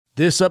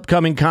This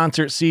upcoming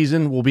concert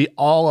season will be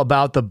all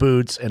about the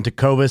boots, and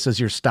Tecovas is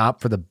your stop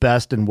for the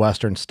best in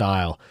Western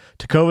style.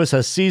 Tecovas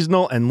has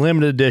seasonal and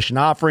limited edition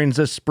offerings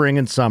this spring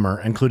and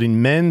summer,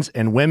 including men's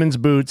and women's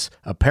boots,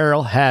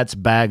 apparel, hats,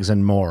 bags,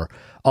 and more.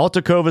 All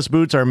Tecovas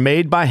boots are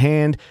made by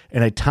hand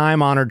in a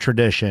time-honored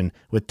tradition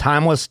with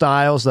timeless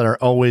styles that are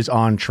always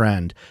on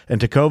trend. And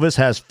Tecovas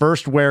has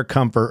first wear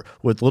comfort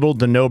with little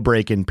to no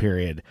break-in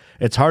period.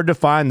 It's hard to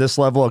find this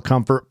level of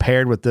comfort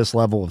paired with this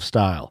level of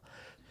style.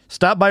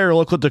 Stop by your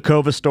local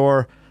Tecovas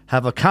store,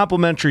 have a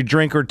complimentary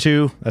drink or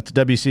two, that's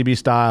WCB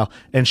style,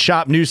 and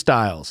shop new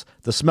styles.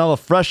 The smell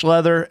of fresh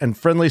leather and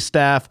friendly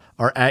staff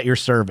are at your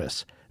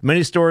service.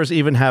 Many stores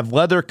even have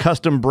leather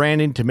custom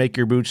branding to make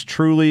your boots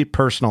truly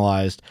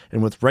personalized.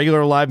 And with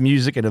regular live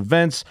music and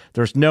events,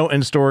 there's no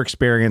in-store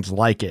experience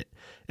like it.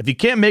 If you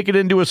can't make it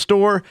into a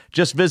store,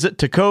 just visit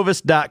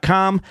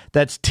tecovas.com.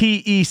 That's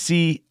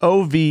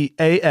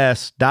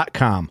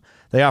TECOVAS.com.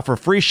 They offer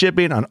free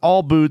shipping on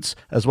all boots,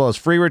 as well as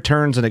free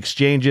returns and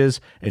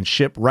exchanges, and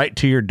ship right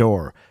to your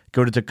door.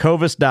 Go to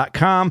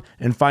tecovas.com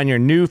and find your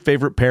new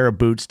favorite pair of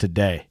boots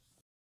today.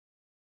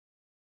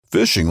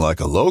 Fishing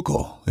like a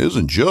local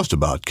isn't just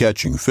about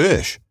catching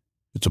fish.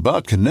 It's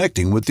about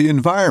connecting with the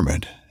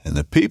environment and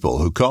the people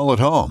who call it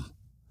home.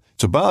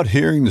 It's about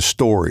hearing the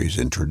stories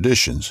and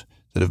traditions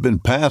that have been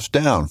passed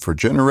down for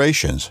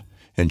generations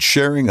and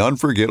sharing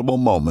unforgettable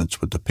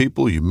moments with the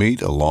people you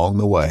meet along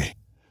the way.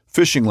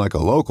 Fishing like a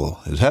local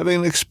is having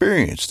an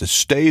experience that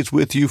stays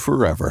with you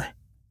forever.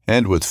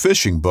 And with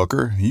Fishing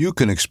Booker, you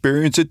can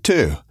experience it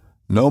too,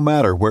 no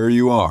matter where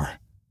you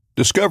are.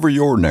 Discover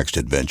your next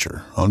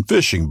adventure on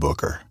Fishing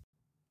Booker.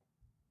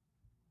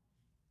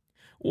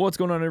 What's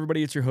going on,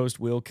 everybody? It's your host,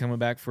 Will, coming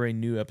back for a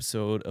new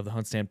episode of the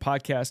Hunt Stand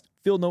Podcast,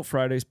 Field Note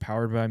Fridays,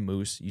 powered by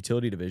Moose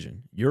Utility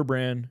Division, your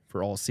brand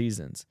for all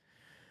seasons.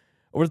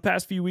 Over the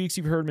past few weeks,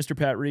 you've heard Mr.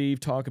 Pat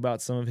Reeve talk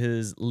about some of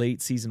his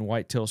late-season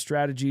whitetail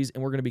strategies,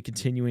 and we're going to be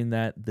continuing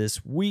that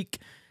this week.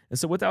 And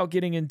so without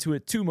getting into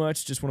it too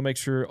much, just want to make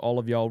sure all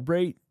of y'all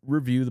rate,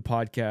 review the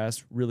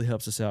podcast. Really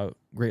helps us out.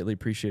 Greatly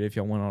appreciate it if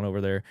y'all went on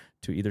over there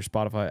to either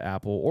Spotify,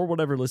 Apple, or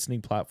whatever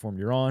listening platform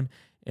you're on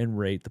and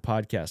rate the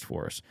podcast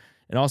for us.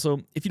 And also,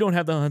 if you don't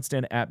have the Hunt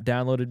Stand app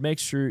downloaded, make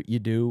sure you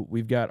do.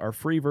 We've got our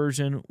free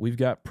version, we've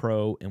got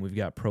Pro, and we've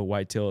got Pro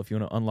Whitetail. If you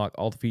want to unlock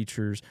all the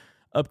features,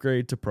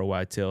 upgrade to Pro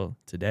Whitetail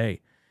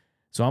today.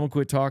 So I'm going to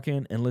quit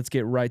talking, and let's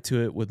get right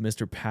to it with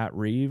Mr. Pat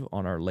Reeve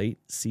on our late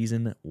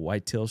season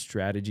whitetail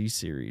strategy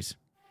series.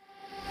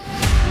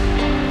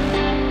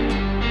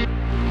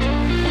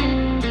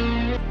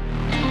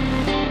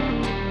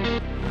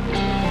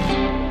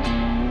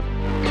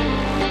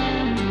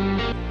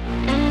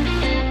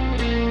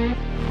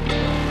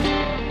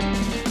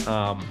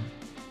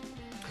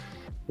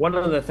 One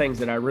of the things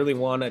that I really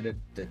wanted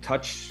to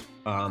touch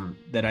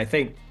that I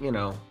think,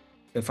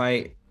 if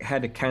I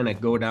had to kind of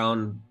go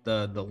down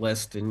the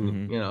list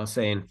and,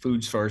 saying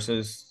food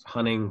sources,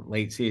 hunting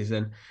late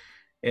season,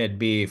 it'd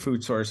be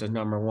food sources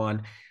number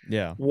one.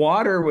 Yeah.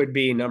 Water would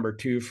be number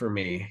two for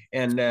me.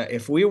 And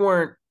if we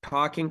weren't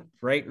talking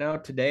right now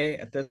today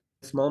at this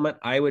moment,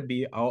 I would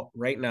be out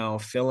right now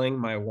filling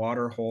my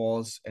water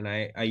holes, and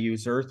I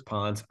use earth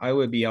ponds. I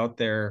would be out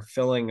there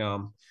filling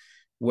them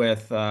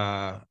with,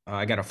 I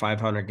got a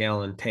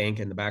 500-gallon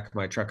tank in the back of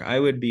my truck. I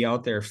would be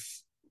out there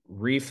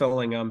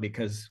refilling them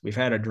because we've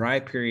had a dry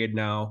period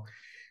now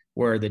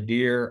where the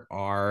deer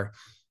are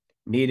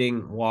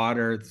needing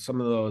water.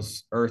 Some of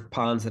those earth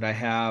ponds that I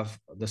have,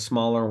 the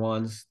smaller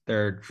ones,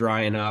 they're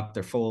drying up.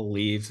 They're full of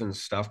leaves and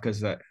stuff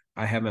because I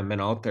haven't been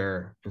out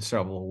there in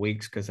several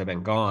weeks because I've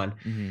been gone.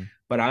 Mm-hmm.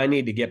 But I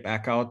need to get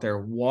back out there.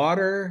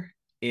 Water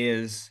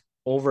is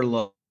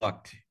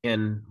overlooked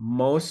in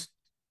most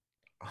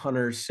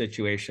hunters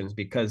situations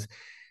because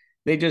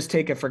they just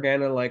take it for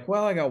granted, like,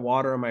 well, I got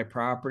water on my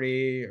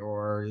property,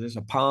 or there's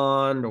a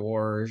pond,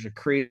 or there's a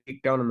creek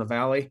down in the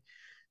valley.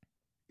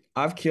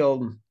 I've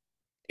killed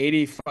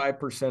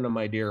 85% of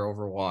my deer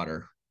over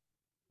water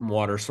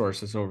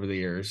sources over the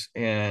years,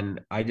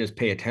 and I just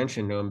pay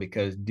attention to them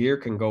because deer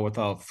can go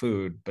without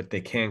food, but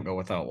they can't go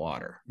without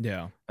water.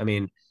 Yeah. I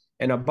mean,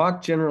 and a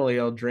buck generally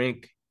will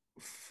drink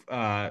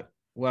per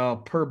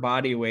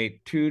body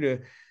weight 2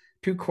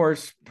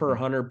 quarts per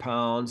 100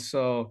 pounds.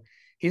 So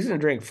he's going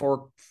to drink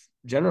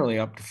generally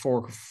up to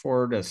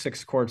 4 to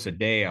 6 quarts a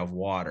day of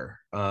water.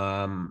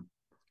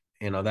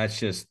 That's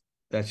just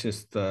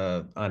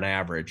on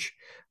average,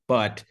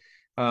 but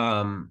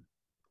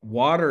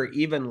water,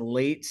 even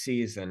late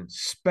season,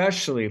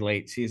 especially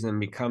late season,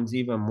 becomes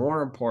even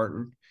more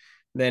important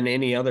than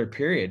any other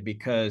period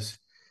because,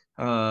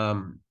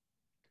 in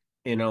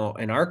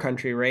our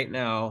country right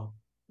now,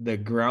 the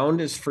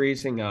ground is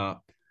freezing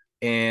up,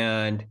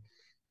 and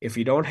if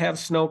you don't have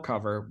snow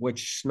cover,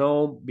 which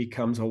snow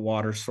becomes a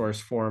water source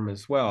for them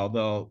as well,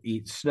 they'll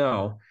eat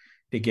snow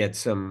to get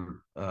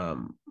some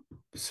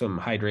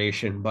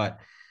hydration. But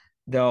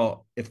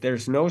if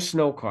there's no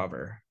snow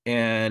cover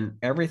and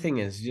everything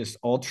is just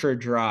ultra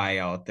dry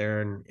out there,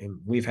 and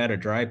we've had a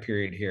dry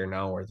period here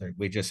now where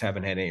we just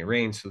haven't had any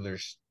rain, so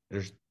there's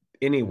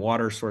any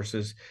water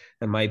sources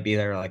that might be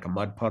there, like a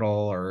mud puddle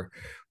or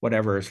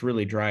whatever is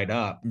really dried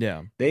up.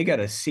 Yeah. They got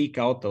to seek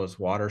out those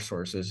water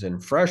sources,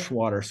 and fresh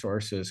water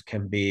sources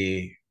can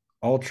be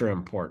ultra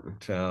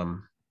important.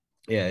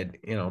 Yeah,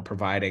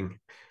 providing.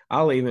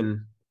 I'll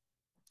even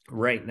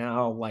right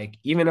now, like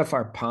even if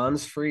our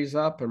ponds freeze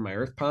up and my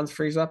earth ponds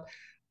freeze up,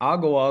 I'll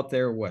go out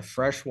there with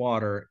fresh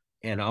water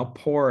and I'll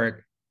pour it.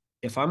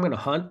 If I'm going to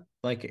hunt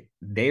like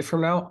a day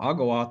from now, I'll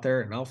go out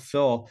there and I'll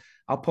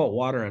put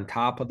water on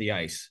top of the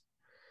ice,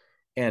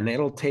 and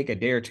it'll take a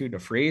day or two to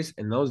freeze.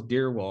 And those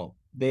deer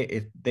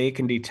if they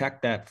can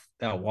detect that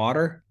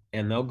water,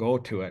 and they'll go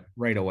to it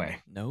right away.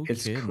 No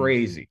It's kidding.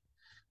 crazy.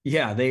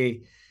 Yeah,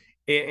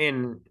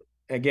 and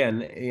again,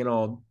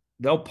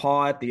 they'll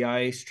paw at the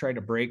ice, try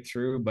to break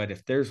through, but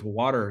if there's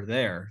water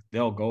there,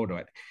 they'll go to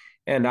it.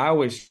 And I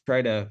always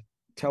try to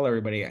tell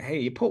everybody, hey,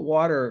 you put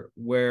water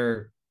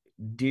where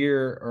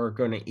deer are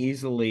going to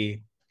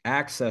easily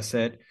access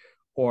it,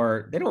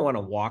 or they don't want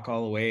to walk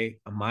all the way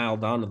a mile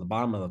down to the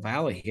bottom of the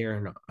valley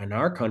here in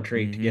our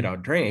country to get a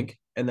drink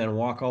and then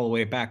walk all the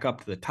way back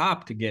up to the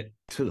top to get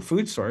to the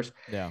food source.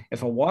 Yeah.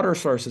 If a water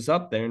source is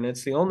up there and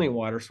it's the only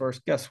water source,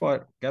 guess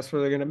what? Guess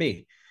where they're going to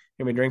be?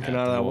 They're going to be drinking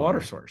out of that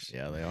water source.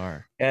 Yeah, they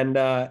are.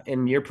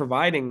 And you're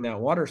providing that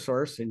water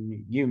source,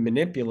 and you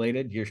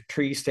manipulated your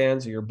tree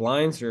stands or your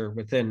blinds are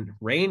within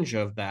range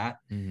of that.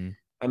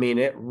 I mean,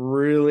 it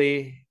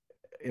really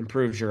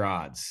improves your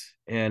odds.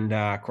 And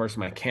of course,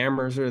 my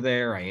cameras are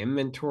there. I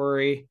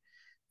inventory,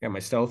 got my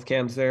stealth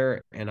cams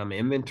there, and I'm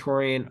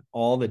inventorying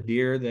all the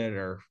deer that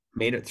are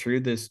made it through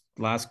this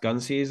last gun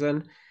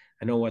season.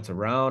 I know what's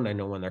around. I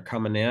know when they're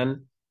coming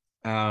in.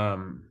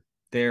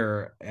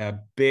 They're a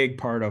big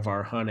part of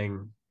our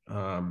hunting,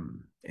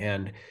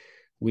 and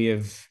we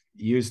have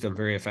used them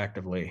very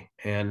effectively.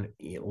 And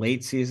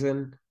late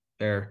season,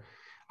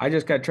 I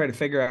just got to try to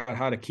figure out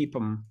how to keep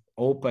them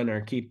open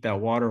or keep that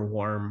water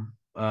warm.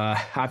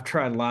 I've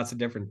tried lots of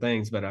different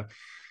things, but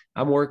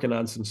I'm working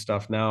on some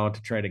stuff now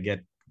to try to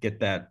get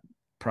that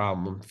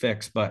problem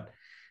fixed. But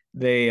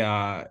they,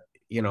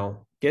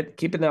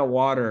 keeping that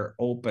water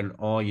open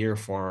all year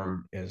for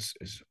them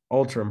is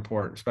ultra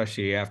important,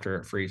 especially after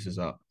it freezes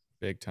up.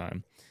 Big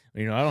time.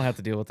 I don't have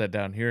to deal with that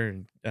down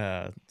here.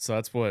 So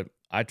that's what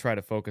I try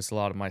to focus a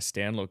lot of my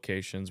stand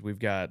locations. We've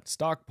got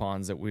stock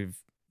ponds that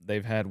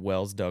they've had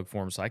wells dug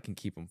for them, so I can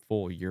keep them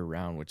full year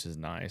round, which is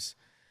nice.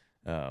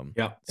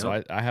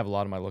 So I have a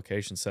lot of my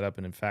locations set up,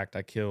 and in fact,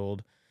 I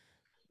killed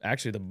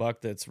actually the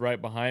buck that's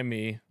right behind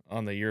me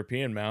on the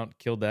European mount.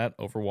 Killed that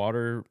over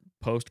water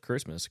post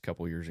Christmas a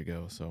couple years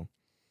ago. So,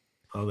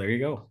 there you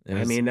go.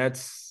 I mean,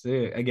 that's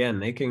again,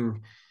 they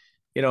can,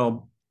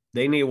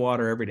 they need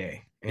water every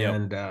day,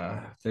 and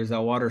there's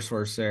that water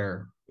source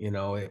there.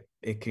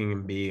 It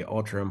can be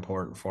ultra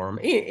important for them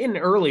in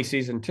early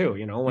season too.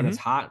 When it's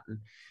hot, and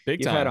big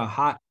you've time.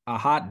 had a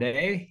hot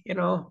day.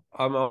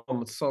 I'm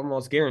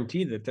almost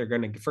guaranteed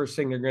that first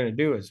thing they're gonna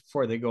do is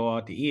before they go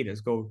out to eat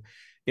is go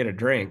get a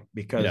drink,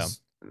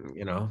 because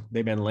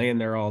they've been laying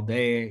there all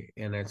day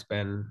and it's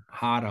been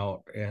hot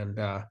out, and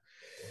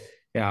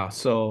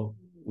so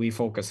we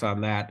focus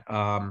on that.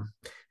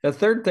 The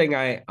third thing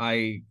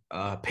I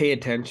pay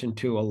attention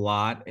to a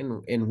lot,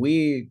 and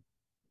we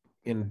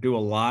do a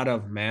lot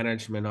of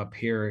management up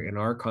here in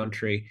our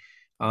country,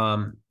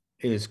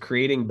 is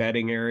creating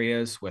bedding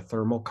areas with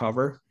thermal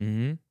cover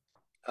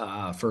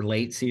for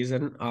late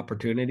season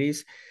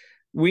opportunities.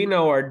 We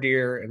know our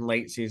deer in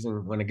late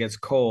season, when it gets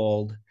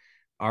cold,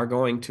 are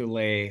going to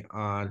lay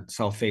on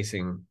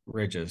south-facing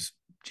ridges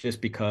just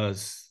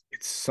because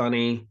it's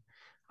sunny.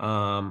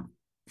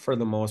 For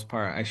the most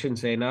part, I shouldn't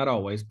say not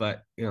always,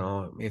 but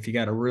if you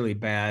got a really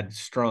bad,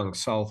 strong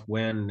south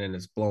wind and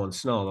it's blowing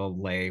snow,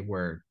 they'll lay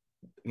where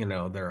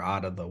they're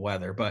out of the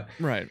weather. But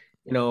right,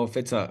 if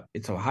it's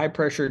a high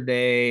pressure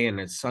day and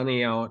it's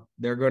sunny out,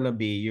 they're going to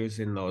be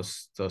using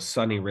those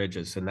sunny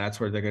ridges, and that's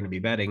where they're going to be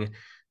bedding.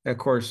 And of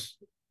course,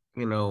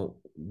 we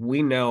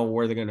know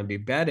where they're going to be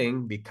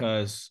bedding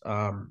because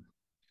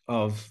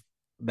of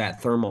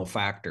that thermal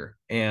factor.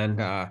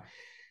 And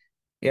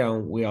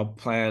we'll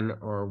plan,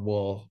 or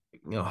we'll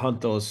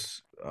hunt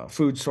those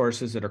food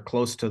sources that are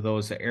close to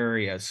those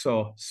areas.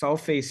 So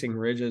south facing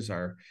ridges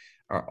are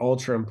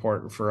ultra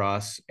important for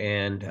us.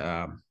 And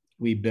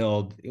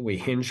we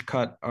hinge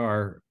cut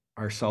our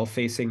south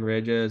facing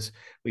ridges.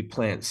 We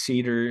plant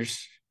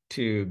cedars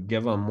to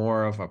give them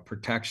more of a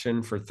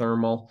protection for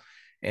thermal,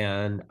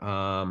 and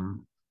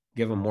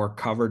give them more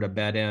cover to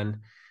bed in.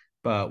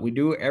 But we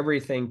do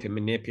everything to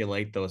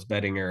manipulate those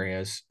bedding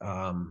areas,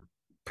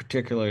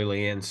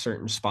 particularly in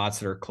certain spots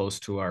that are close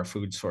to our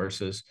food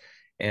sources,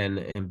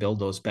 and build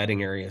those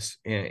bedding areas.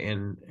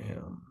 And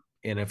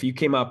if you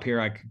came up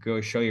here, I could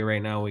go show you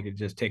right now. We could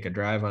just take a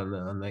drive on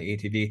the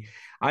ATV.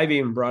 I've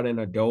even brought in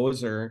a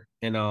dozer,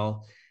 and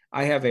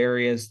I have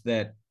areas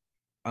that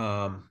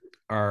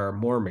are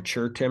more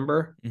mature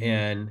timber,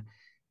 and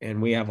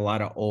we have a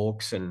lot of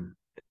oaks and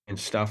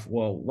stuff.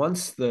 Well,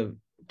 once the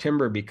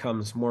timber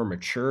becomes more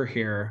mature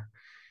here,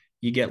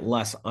 you get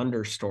less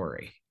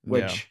understory,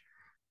 which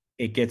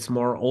it gets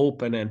more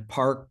open, and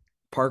park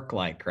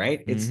park-like,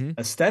 right? It's Mm-hmm.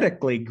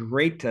 aesthetically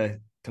great to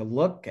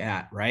look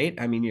at, right?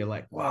 I mean, you're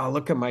like, wow,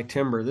 look at my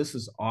timber. This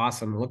is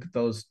awesome. Look at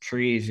those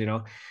trees,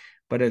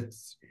 but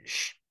it's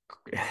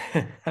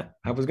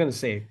I was gonna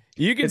say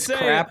You can it's say it.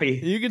 crappy.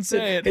 You can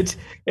say it. It's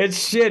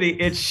shitty.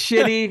 It's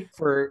shitty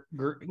for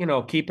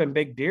keeping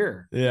big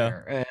deer Yeah.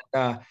 there.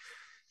 And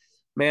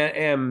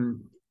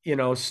man,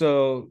 and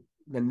so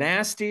the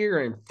nastier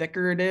and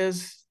thicker it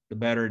is, the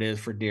better it is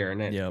for deer.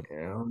 And Yep.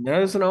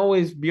 that isn't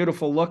always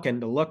beautiful looking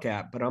to look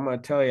at. But I'm gonna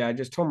tell you, I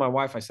just told my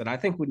wife, I said, I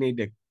think we need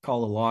to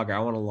call a logger. I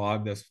want to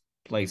log this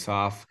place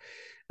off.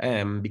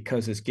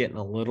 Because it's getting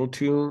a little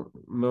too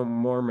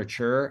more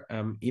mature.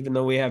 Even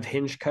though we have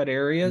hinge cut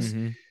areas,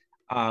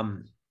 Mm-hmm.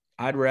 um,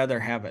 I'd rather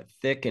have it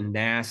thick and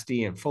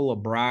nasty and full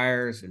of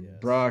briars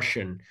and brush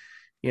and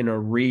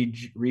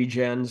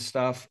regen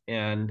stuff.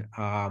 And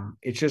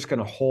it's just going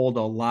to hold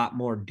a lot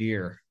more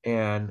deer,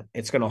 and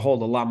it's going to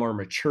hold a lot more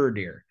mature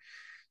deer.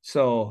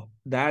 So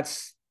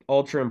that's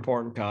ultra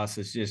important to us,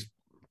 is just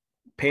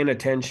paying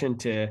attention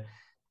to,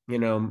 you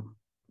know,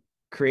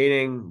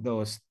 creating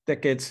those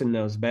thickets and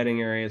those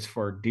bedding areas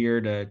for deer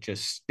to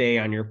just stay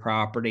on your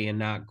property and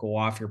not go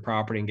off your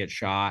property and get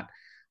shot,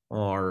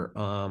 or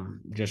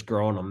just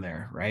growing them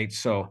there, right?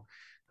 So,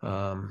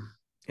 I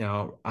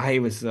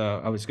was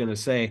going to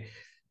say,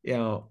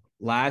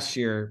 last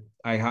year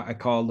I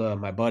called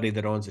my buddy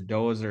that owns a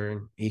dozer,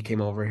 and he came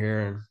over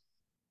here,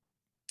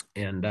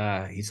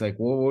 and he's like,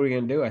 well, what are we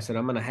going to do? I said,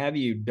 I'm going to have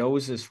you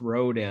doze this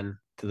road in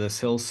to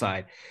this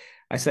hillside.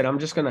 I said, I'm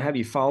just going to have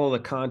you follow the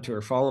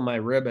contour, follow my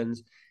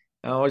ribbons.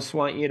 I just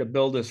want you to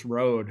build this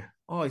road.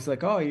 Oh, he's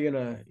like, oh, you're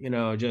going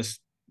to, just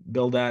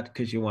build that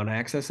because you want to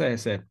access it? I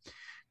said,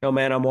 no,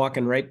 man, I'm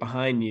walking right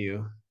behind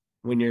you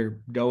when you're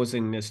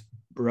dozing this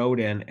road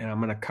in, and I'm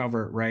going to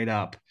cover it right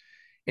up.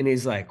 And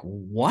he's like,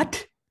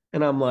 what?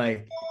 And I'm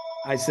like,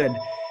 I said,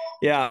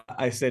 yeah,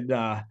 I said,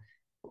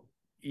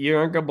 you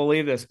aren't gonna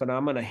believe this, but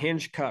I'm gonna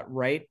hinge cut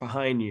right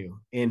behind you.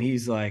 And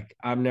he's like,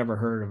 I've never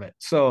heard of it.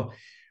 So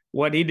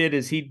what he did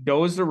is he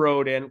dozed the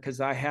road in,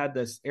 because I had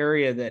this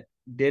area that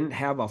didn't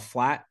have a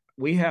flat.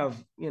 We have,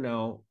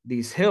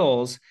 these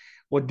hills.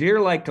 Well,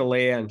 deer like to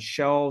lay on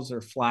shelves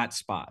or flat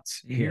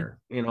spots here.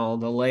 They'll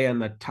lay on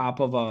the top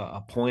of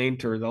a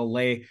point, or they'll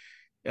lay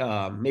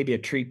maybe a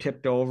tree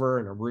tipped over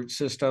and a root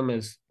system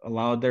is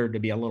allowed there to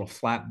be a little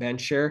flat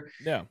bench here.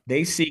 Yeah.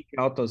 They seek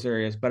out those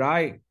areas, but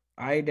I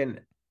didn't.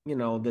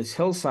 This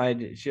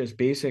hillside is just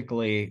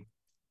basically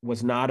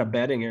was not a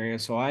bedding area.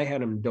 So I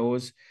had him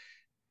doze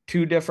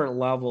 2 different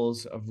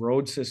levels of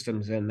road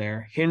systems in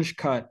there, hinge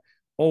cut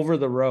over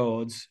the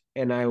roads.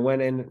 And I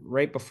went in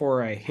right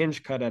before I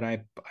hinge cut it.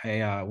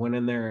 I went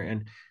in there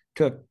and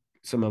took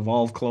some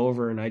evolved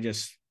clover, and I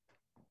just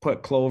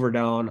put clover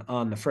down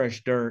on the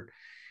fresh dirt.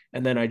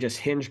 And then I just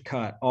hinge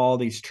cut all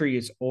these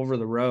trees over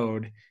the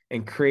road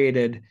and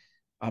created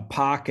a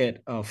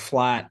pocket of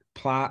flat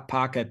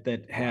pocket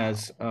that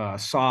has a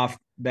soft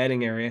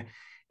bedding area.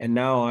 And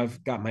now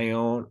I've got my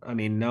own. I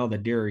mean, now the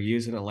deer are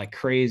using it like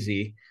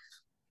crazy.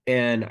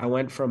 And I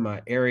went from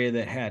an area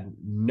that had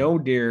no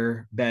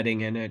deer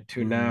bedding in it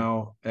to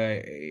now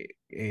a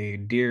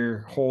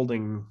deer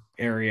holding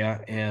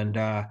area. And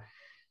of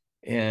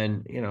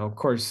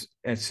course,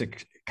 it's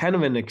kind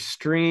of an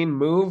extreme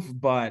move,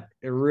 but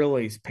it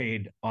really is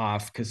paid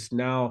off, because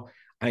now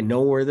I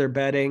know where they're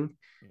bedding.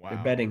 Wow.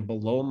 They're bedding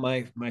below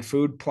my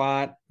food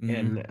plot,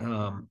 and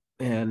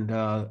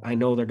I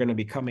know they're going to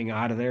be coming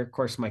out of there. Of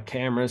course, my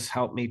cameras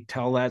help me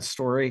tell that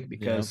story,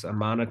 because I'm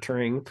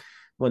monitoring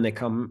when they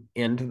come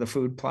into the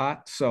food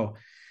plot. So,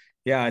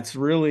 yeah, it's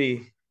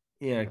really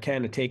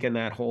kind of taken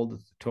that hold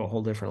to a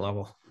whole different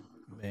level.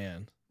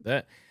 Man,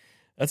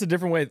 that's a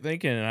different way of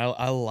thinking, and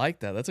I like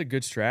that. That's a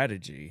good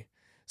strategy.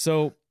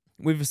 So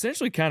we've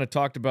essentially kind of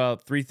talked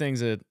about 3 things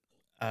that,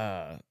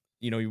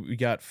 we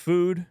got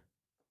food,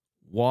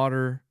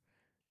 water,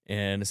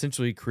 and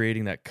essentially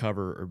creating that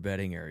cover or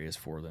bedding areas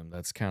for them.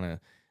 That's kind of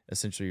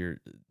essentially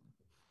your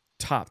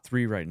top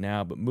 3 right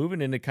now. But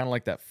moving into kind of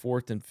like that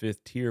 4th and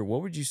 5th tier,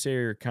 what would you say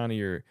are kind of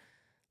your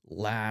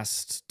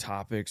last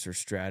topics or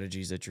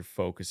strategies that you're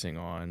focusing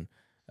on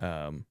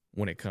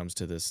when it comes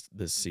to this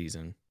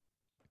season?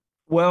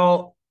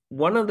 Well,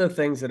 one of the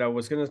things that I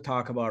was going to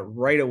talk about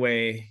right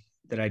away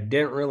that I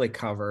didn't really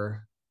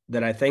cover,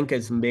 that I think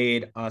has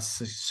made us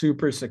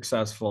super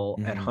successful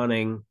at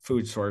hunting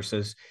food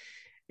sources,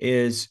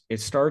 is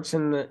it starts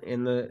in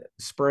the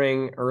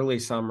spring, early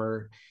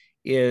summer,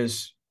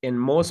 and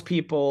most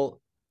people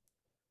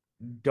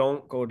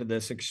don't go to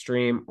this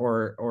extreme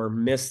or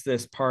miss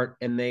this part,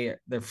 and they're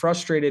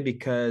frustrated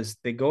because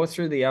they go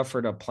through the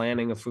effort of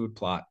planning a food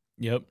plot.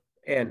 Yep.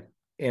 And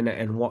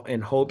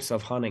in hopes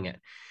of hunting it.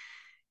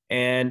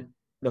 And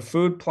the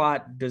food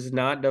plot does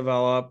not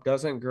develop,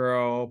 doesn't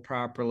grow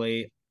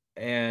properly,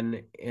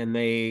 and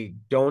they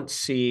don't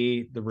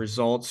see the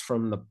results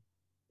from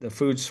the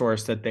food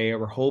source that they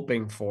were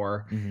hoping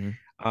for.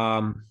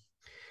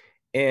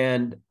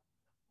 And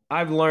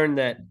I've learned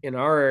that in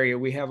our area,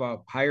 we have a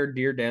higher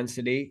deer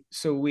density,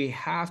 so we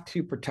have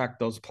to protect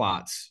those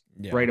plots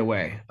right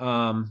away.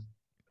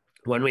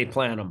 when we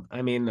plant them.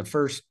 I mean,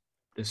 as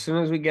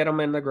soon as we get them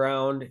in the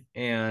ground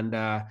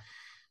and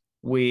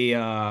we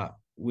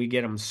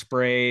get them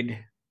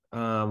sprayed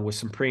with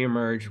some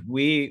pre-emerge,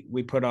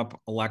 we put up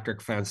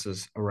electric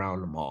fences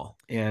around them all,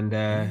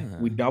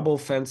 and we double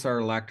fence our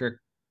electric.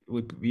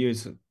 We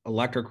use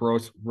electric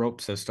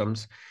rope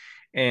systems,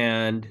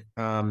 and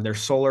they're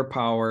solar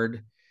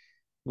powered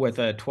with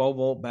a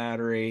 12-volt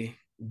battery,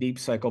 deep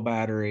cycle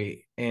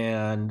battery,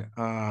 and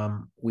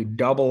we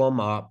double them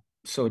up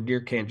so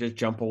deer can't just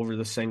jump over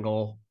the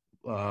single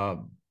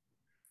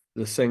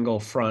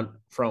front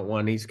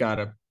one. He's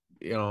got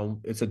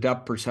it's a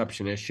depth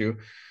perception issue.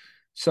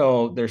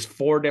 So there's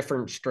 4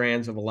 different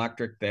strands of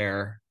electric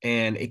there,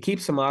 and it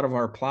keeps them out of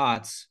our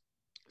plots.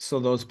 So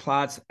those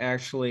plots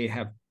actually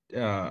have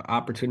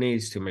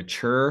opportunities to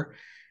mature,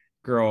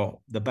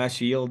 grow the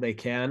best yield they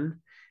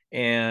can.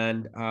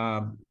 And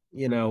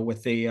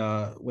with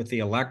the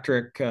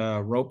electric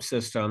rope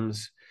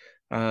systems,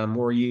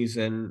 we're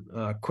using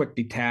quick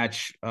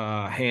detach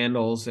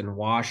handles and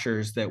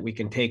washers that we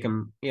can take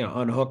them,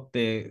 unhook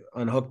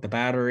the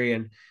battery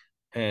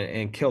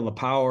and kill the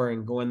power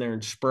and go in there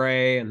and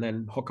spray and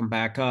then hook them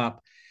back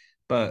up.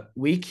 But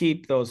we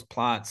keep those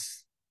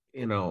plots,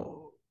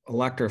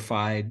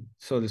 electrified,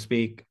 so to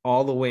speak,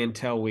 all the way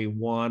until we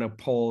want to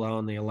pull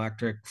on the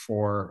electric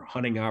for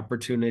hunting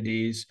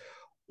opportunities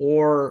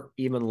or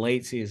even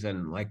late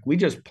season. Like we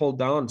just pulled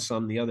down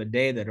some the other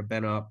day that have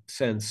been up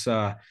since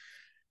 1st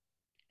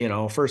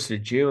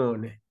of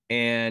June,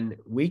 and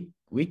we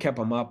kept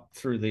them up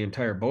through the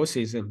entire bow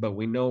season, but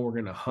we know we're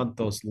going to hunt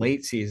those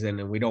late season,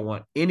 and we don't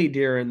want any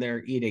deer in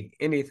there eating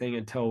anything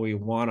until we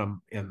want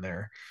them in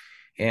there.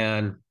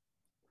 And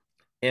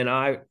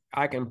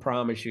I can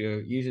promise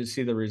you should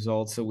see the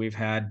results that we've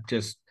had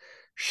just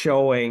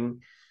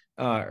showing.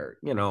 I've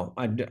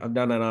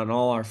done it on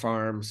all our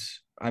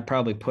farms. I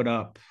probably put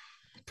up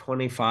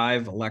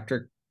 25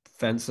 electric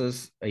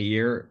fences a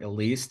year at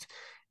least,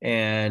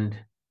 and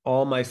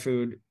all my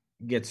food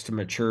gets to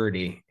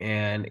maturity,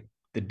 and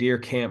the deer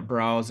can't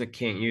browse it,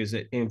 can't use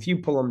it. And if you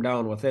pull them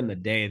down within the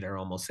day, they're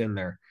almost in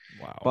there.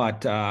 Wow.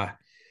 But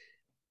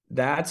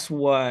that's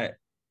what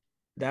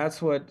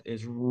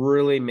has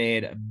really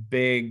made a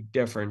big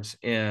difference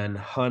in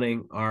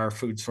hunting our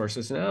food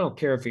sources. And I don't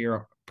care if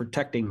you're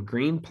protecting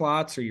green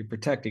plots or you're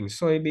protecting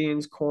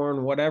soybeans,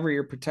 corn, whatever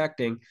you're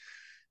protecting,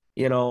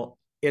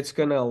 it's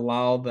going to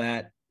allow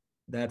that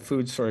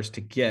food source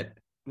to get,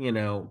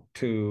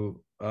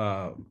 to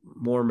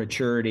more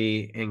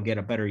maturity and get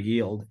a better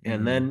yield.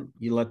 And then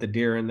you let the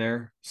deer in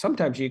there.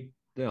 Sometimes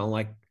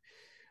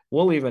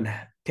we'll even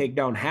take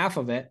down half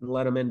of it and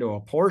let them into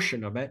a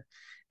portion of it,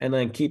 and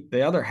then keep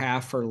the other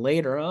half for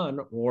later on,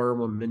 or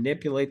we'll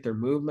manipulate their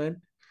movement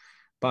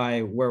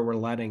by where we're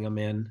letting them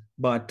in.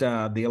 But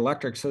the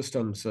electric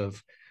systems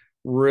have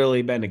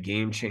really been a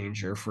game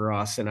changer for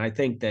us. And I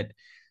think that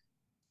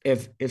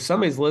if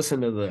somebody's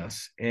listened to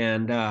this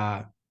and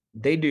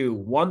they do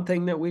one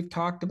thing that we've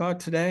talked about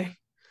today,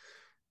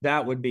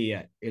 that would be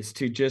it. Is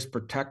to just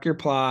protect your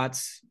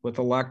plots with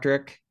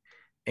electric,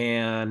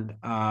 and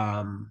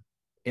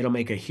it'll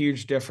make a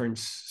huge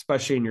difference,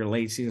 especially in your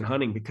late season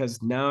hunting,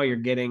 because now you're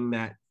getting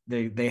that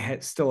they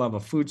still have a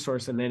food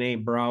source and it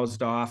ain't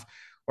browsed off,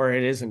 or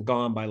it isn't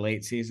gone by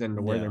late season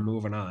to where they're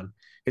moving on.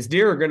 Because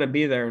deer are going to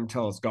be there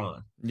until it's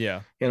gone.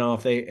 Yeah.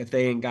 If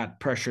they ain't got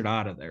pressured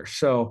out of there.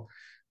 So,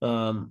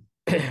 and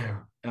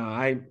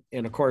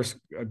of course,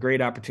 a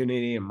great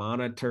opportunity to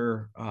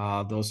monitor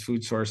those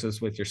food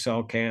sources with your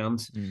cell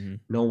cams,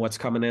 know what's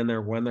coming in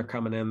there, when they're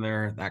coming in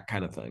there, that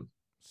kind of thing.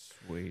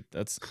 Sweet.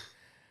 It's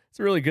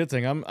a really good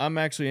thing. I'm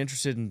actually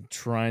interested in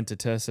trying to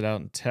test it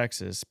out in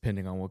Texas,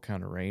 depending on what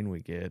kind of rain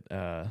we get.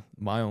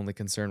 My only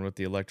concern with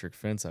the electric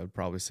fence, I would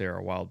probably say,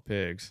 are wild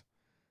pigs.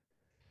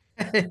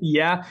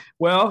 Yeah.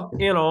 Well,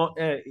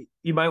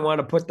 you might want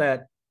to put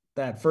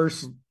that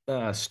first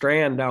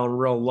strand down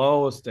real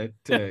low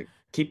to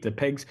keep the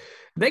pigs.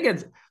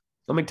 Let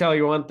me tell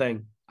you one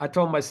thing. I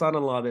told my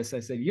son-in-law this. I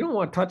said, you don't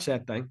want to touch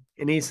that thing.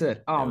 And he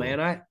said, oh,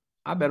 man,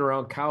 I've been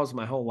around cows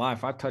my whole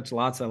life. I've touched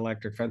lots of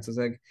electric fences.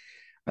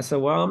 I said,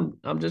 well,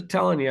 I'm just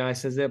telling you. I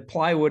said, it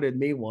plywooded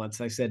me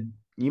once. I said,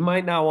 you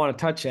might not want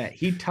to touch that.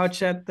 He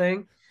touched that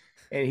thing,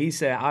 and he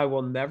said, I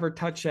will never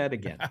touch that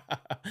again.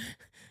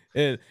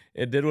 It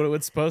did what it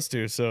was supposed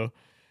to. So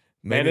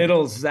maybe. And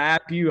it'll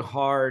zap you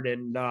hard.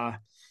 And I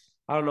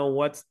don't know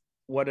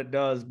what it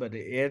does, but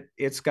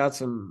it's got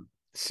some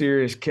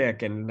serious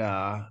kick. And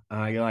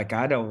you're like,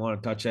 I don't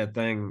want to touch that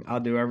thing. I'll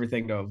do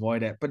everything to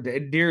avoid it. But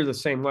deer the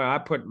same way. I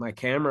put my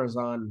cameras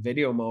on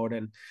video mode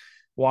and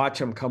watch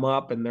them come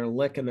up, and they're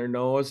licking their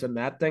nose, and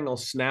that thing will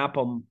snap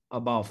them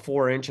about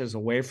 4 inches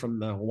away from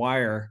the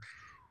wire.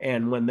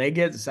 And when they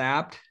get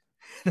zapped,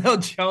 they'll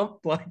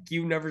jump like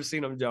you've never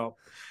seen them jump.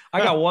 I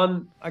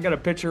got a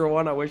picture of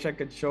one. I wish I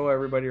could show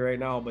everybody right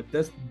now, but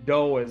this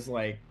doe is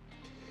like,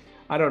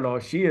 I don't know.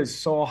 She is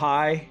so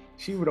high.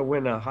 She would have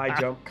won a high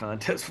jump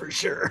contest for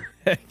sure.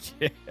 Heck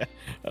yeah.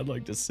 I'd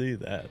like to see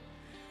that.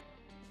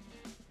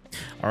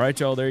 All right,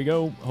 y'all, there you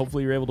go.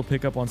 Hopefully you're able to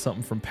pick up on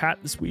something from Pat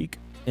this week.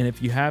 And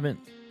if you haven't,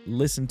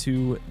 listen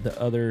to the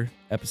other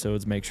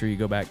episodes, make sure you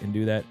go back and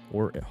do that,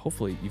 or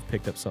hopefully you've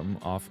picked up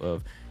something off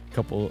of a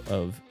couple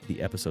of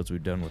the episodes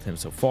we've done with him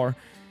so far.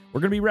 We're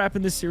going to be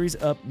wrapping this series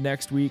up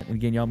next week. And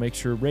again, y'all make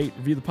sure to rate,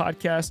 review the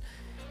podcast.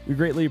 We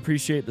greatly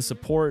appreciate the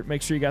support.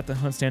 Make sure you got the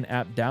HuntStand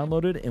app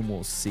downloaded, and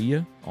we'll see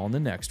you on the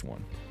next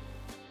one.